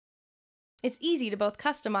It's easy to both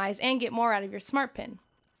customize and get more out of your Smartpen.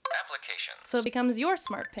 Applications. So it becomes your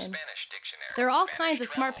Smartpen. Spanish dictionary. There are all Spanish kinds of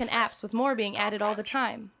travel Smartpen phrase. apps with more being Stop added all the watch.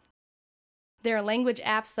 time. There are language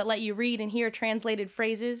apps that let you read and hear translated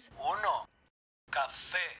phrases, Uno.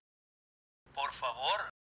 Café. Por favor.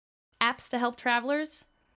 apps to help travelers,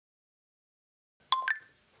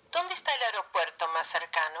 ¿Dónde está el aeropuerto más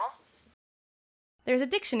cercano? there's a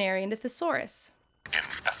dictionary and a thesaurus,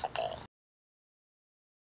 Ineffable.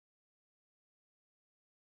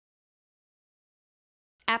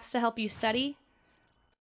 apps to help you study,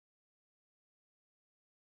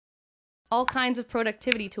 all kinds of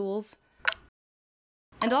productivity tools,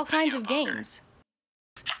 and all kinds of games.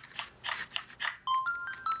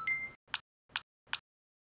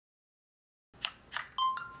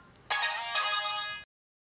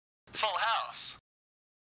 Full house.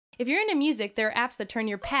 If you're into music, there are apps that turn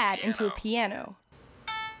your pad into a piano.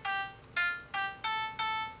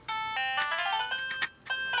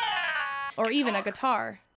 Or even a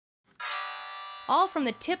guitar. All from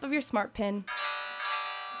the tip of your Smartpen.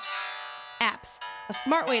 Apps, a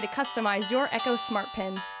smart way to customize your Echo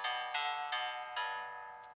Smartpen.